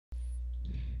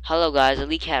Hello guys,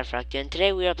 EliteCataphract, and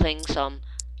today we are playing some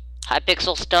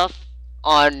Hypixel stuff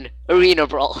on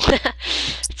ArenaBrawl.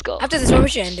 Let's go. After this one, we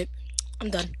should end it. I'm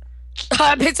done.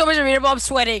 I picked so much ArenaBrawl, I'm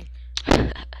sweating.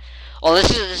 Oh, let's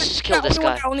just kill this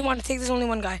guy. I only want to take this only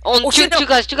one guy. Oh, two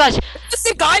guys. The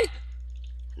same guy?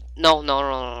 No.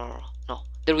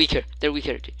 They're weaker.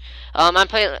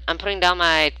 I'm putting down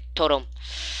my totem.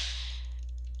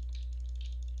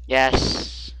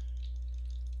 Yes.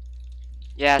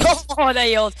 Oh, that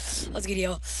yelled. Let's get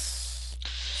healed.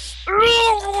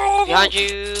 Behind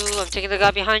you. I'm taking the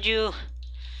guy behind you.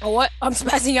 Oh, what? I'm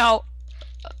spazzing out.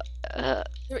 Oh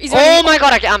my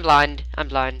god, I'm blind. I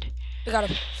got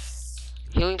him.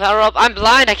 Healing power up. I'm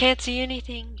blind. I can't see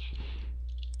anything.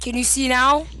 Can you see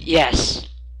now? Yes.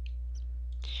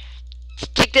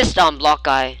 Take this block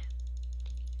guy.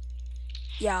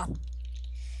 Yeah.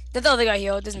 That's the other guy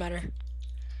healed. It doesn't matter.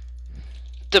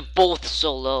 They're both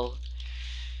so low.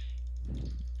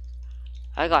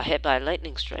 I got hit by a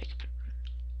lightning strike.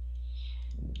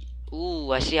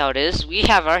 Ooh, I see how it is. We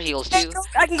have our heals too.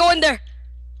 I can go in there.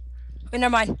 Wait,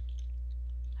 never mind.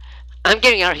 I'm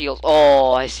getting our heals.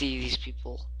 Oh, I see these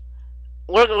people.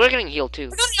 We're getting healed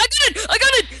too. I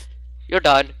got it. You're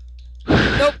done.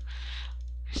 Nope.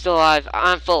 Still alive.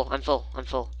 I'm full.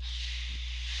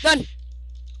 Done.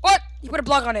 What? You put a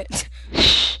block on it.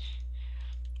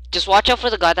 Just watch out for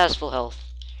the guy that has full health.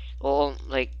 Well,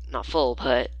 like, not full,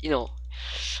 but, you know.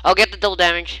 I'll get the double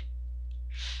damage.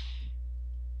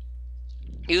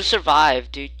 You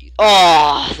survived, dude.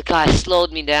 Oh, the guy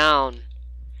slowed me down.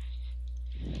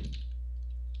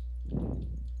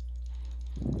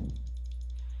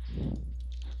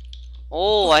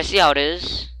 Oh, I see how it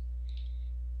is.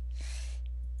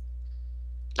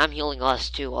 I'm healing us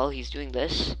too while he's doing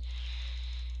this.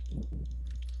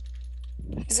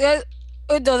 Is that,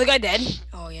 oh, the other guy dead?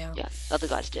 Oh, yeah. Yeah, the other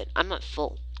guy's dead. I'm not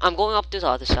full. I'm going up to the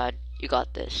other side. You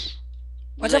got this.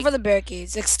 Watch out for the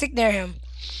barricades. Like, stick near him.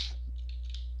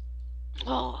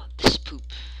 Oh, this poop.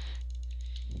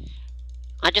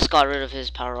 I just got rid of his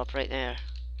power up right there.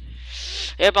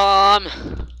 Air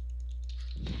bomb!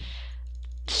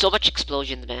 So much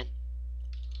explosions, man.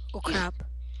 Oh, crap.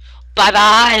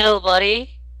 Bye-bye, little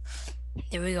buddy.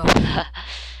 There we go.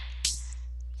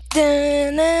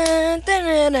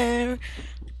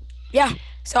 Yeah,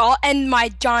 so I'll end my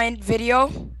giant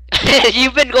video.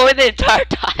 You've been going the entire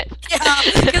time. Yeah,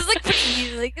 it's like pretty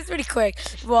easy. Like, it's pretty quick.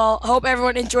 Well, I hope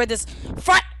everyone enjoyed this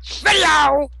front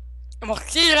video. And we'll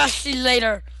see you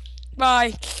later.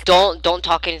 Bye. Don't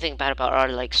talk anything bad about our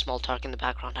like small talk in the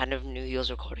background. I never knew he was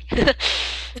recording.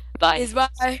 Bye.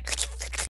 Bye.